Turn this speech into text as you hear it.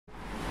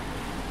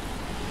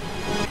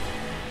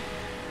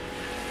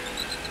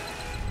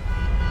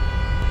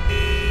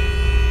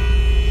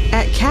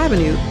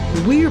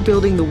Cavnue, we are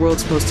building the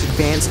world's most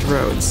advanced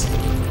roads.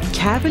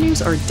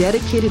 Cavnues are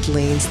dedicated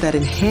lanes that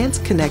enhance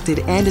connected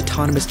and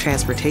autonomous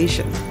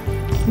transportation,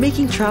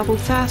 making travel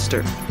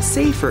faster,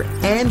 safer,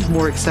 and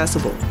more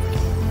accessible.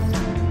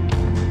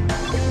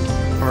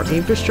 Our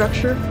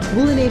infrastructure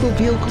will enable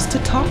vehicles to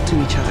talk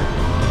to each other.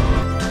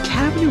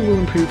 Cavnue will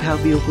improve how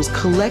vehicles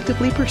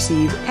collectively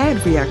perceive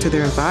and react to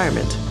their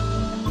environment.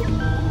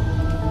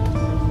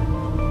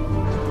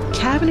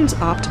 Cavnues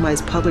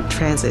optimize public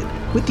transit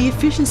with the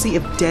efficiency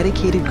of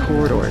dedicated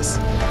corridors,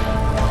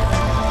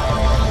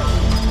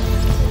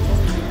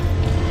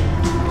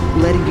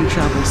 letting you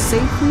travel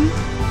safely,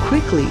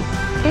 quickly,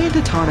 and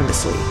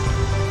autonomously.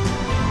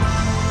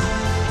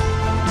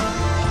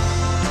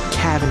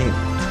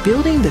 Cavnue,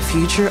 building the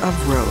future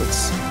of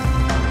roads.